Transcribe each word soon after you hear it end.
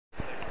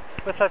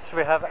With us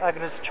we have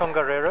Agnes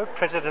Tjongarero,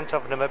 President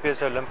of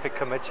Namibia's Olympic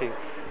Committee.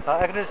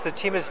 Agnes, the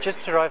team has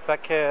just arrived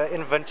back here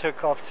in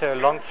Windhoek after a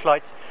long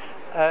flight,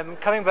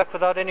 coming back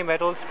without any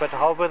medals, but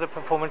how were the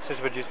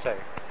performances, would you say?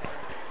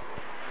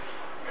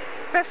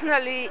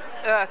 Personally,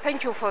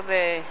 thank you for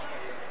the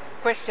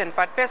question,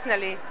 but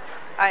personally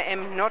I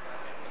am not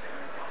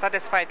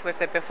satisfied with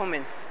the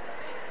performance.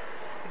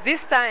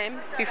 This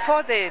time,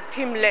 before the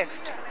team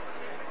left,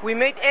 we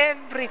made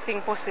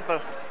everything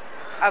possible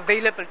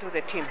available to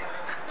the team.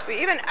 We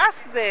even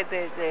asked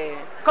the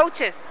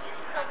coaches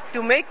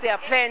to make their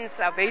plans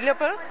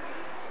available,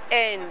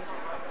 and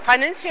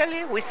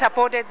financially we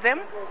supported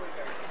them.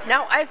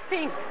 Now I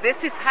think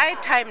this is high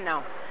time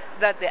now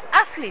that the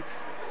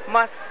athletes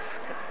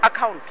must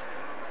account,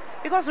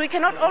 because we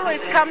cannot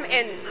always come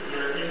and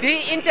be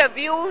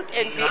interviewed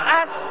and be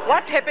asked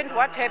what happened.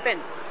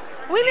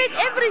 We make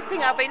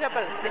everything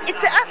available.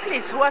 It's the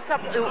athletes who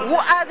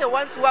are the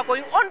ones who are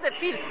going on the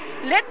field.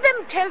 Let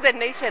them tell the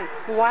nation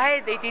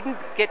why they didn't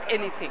get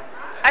anything.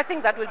 I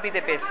think that will be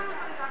the best.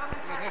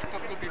 The next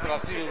stop will be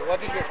Brazil.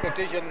 What is your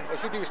expectation? Or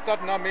should we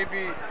start now,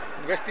 maybe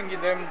investing in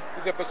them?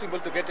 Is it possible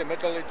to get a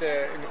medal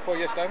in 4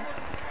 years' time?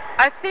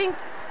 I think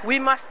we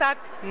must start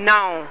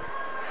now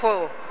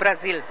for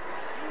Brazil.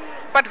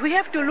 But we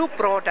have to look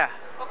broader.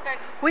 Okay.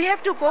 We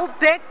have to go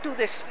back to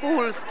the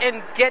schools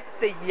and get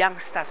the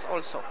youngsters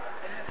also.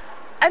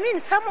 I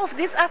mean, some of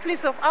these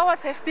athletes of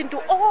ours have been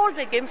to all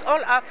the games,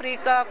 all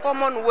Africa,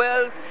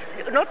 Commonwealth,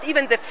 not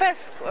even the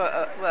first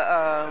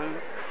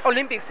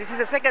Olympics. This is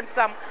the second,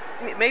 some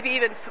maybe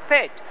even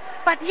third.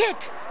 But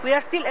yet, we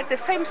are still at the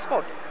same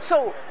spot.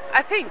 So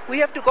I think we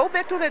have to go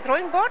back to the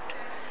drawing board,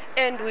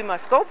 and we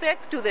must go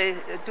back to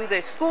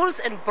the schools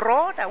and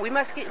broader. We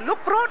must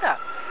look broader.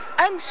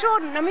 I'm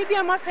sure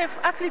Namibia must have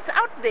athletes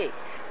out there,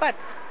 but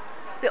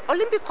the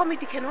Olympic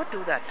Committee cannot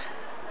do that.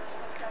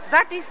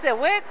 That is the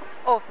work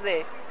of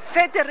the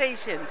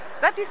federations,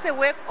 that is the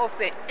work of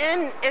the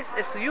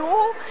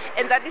NSSU,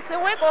 and that is the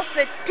work of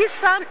the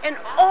TISAN and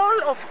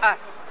all of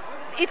us.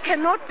 It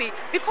cannot be,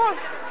 because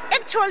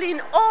actually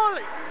in all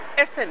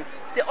essence,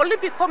 the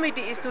Olympic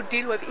Committee is to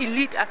deal with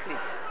elite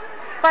athletes.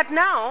 But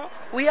now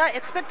we are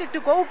expected to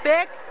go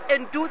back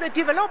and do the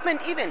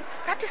development even.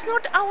 That is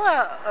not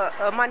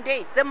our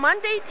mandate. The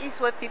mandate is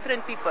with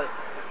different people.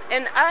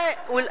 And I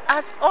will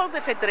ask all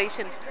the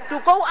federations to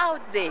go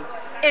out there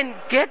and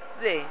get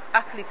the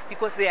athletes,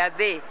 because they are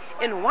there.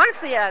 And once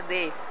they are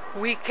there,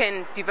 we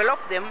can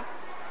develop them,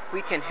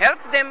 we can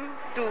help them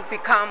to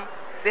become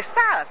the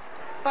stars.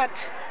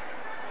 But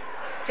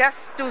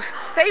just to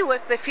stay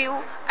with the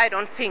few, I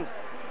don't think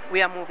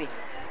we are moving.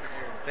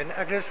 Then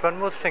Agnes, one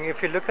more thing.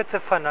 If you look at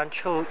the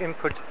financial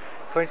input,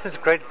 for instance,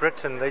 Great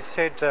Britain, they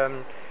said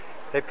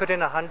they put in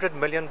 £100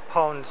 million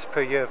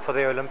per year for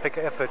their Olympic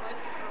efforts.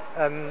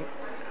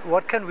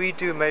 What can we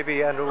do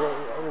maybe, and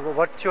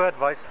what's your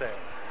advice there?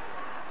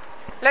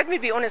 Let me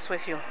be honest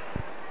with you.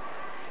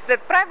 The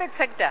private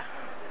sector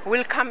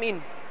will come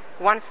in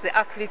once the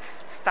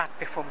athletes start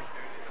performing.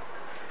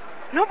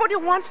 Nobody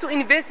wants to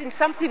invest in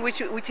something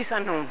which is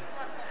unknown.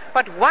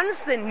 But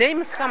once the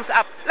names comes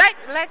up,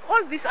 like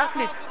all these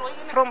athletes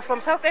from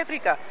South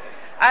Africa,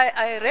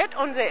 I read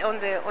on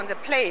the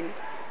plane,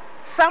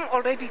 some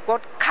already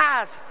got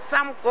cars,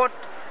 some got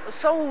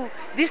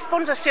this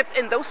sponsorship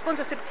and those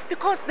sponsorship,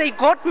 because they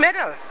got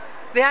medals.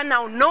 They are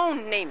now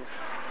known names,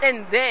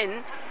 and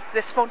then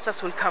the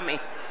sponsors will come in.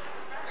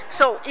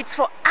 So it's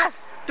for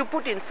us to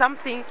put in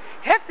something,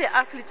 have the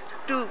athletes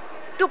to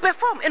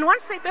perform, and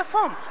once they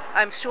perform,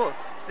 I'm sure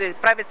the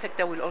private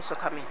sector will also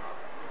come in.